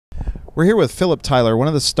We're here with Philip Tyler, one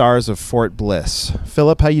of the stars of Fort Bliss.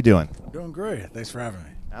 Philip, how you doing? Doing great. Thanks for having me.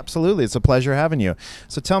 Absolutely. It's a pleasure having you.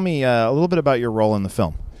 So tell me a little bit about your role in the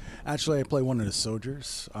film. Actually, I play one of the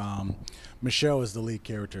soldiers. Michelle is the lead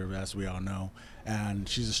character, as we all know, and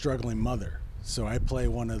she's a struggling mother. So I play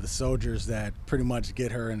one of the soldiers that pretty much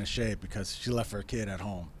get her into shape because she left her kid at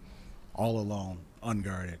home, all alone,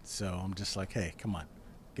 unguarded. So I'm just like, hey, come on,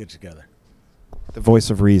 get together. The voice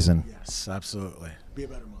of reason. Yes, absolutely. Be a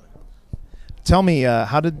better mother. Tell me,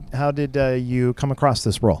 how did you come across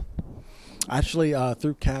this role? Actually,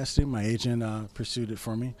 through casting, my agent pursued it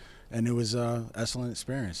for me, and it was an excellent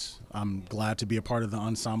experience. I'm glad to be a part of the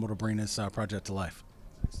ensemble to bring this project to life.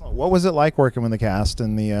 Excellent. What was it like working with the cast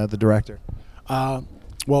and the director?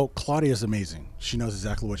 Well, Claudia's amazing. She knows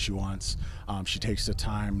exactly what she wants. She takes the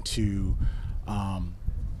time to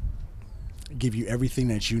give you everything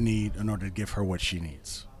that you need in order to give her what she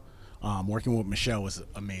needs. Working with Michelle was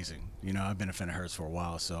amazing. You know, I've been a fan of hers for a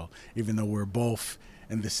while, so even though we're both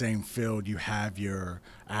in the same field, you have your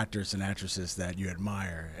actors and actresses that you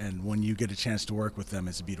admire, and when you get a chance to work with them,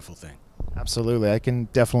 it's a beautiful thing. Absolutely. I can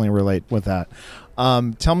definitely relate with that.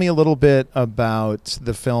 Tell me a little bit about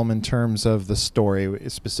the film in terms of the story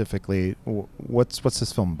specifically. What's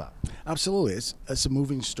this film about? Absolutely. It's a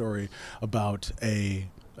moving story about a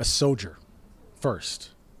soldier first,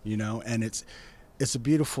 you know, and it's a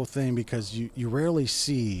beautiful thing because you rarely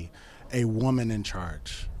see a woman in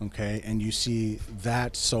charge, okay? And you see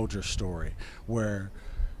that soldier story where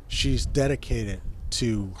she's dedicated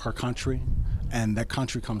to her country, and that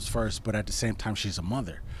country comes first, but at the same time she's a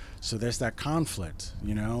mother. So there's that conflict,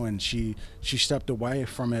 you know, and she stepped away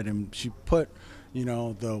from it and she put, you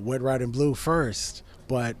know, the red, white, and blue first,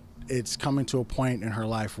 but it's coming to a point in her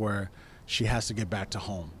life where she has to get back to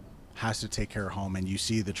home, has to take care of home, and you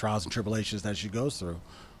see the trials and tribulations that she goes through.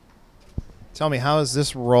 Tell me, how does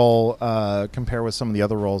this role compare with some of the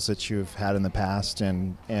other roles that you've had in the past,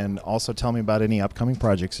 and also tell me about any upcoming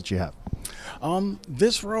projects that you have.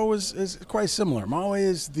 This role is quite similar. I'm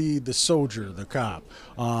always the soldier, the cop.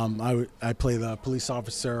 I play the police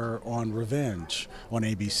officer on Revenge on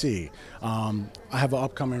ABC. I have an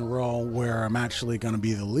upcoming role where I'm actually going to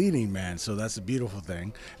be the leading man, so that's a beautiful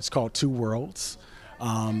thing. It's called Two Worlds.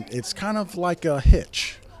 It's kind of like a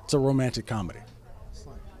Hitch. It's a romantic comedy.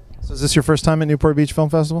 So is this your first time at Newport Beach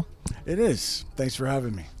Film Festival? It is. Thanks for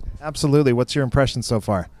having me. Absolutely. What's your impression so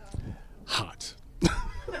far? Hot.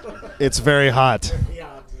 It's very hot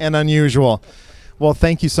and unusual. Well,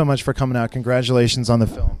 thank you so much for coming out. Congratulations on the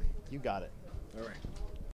film.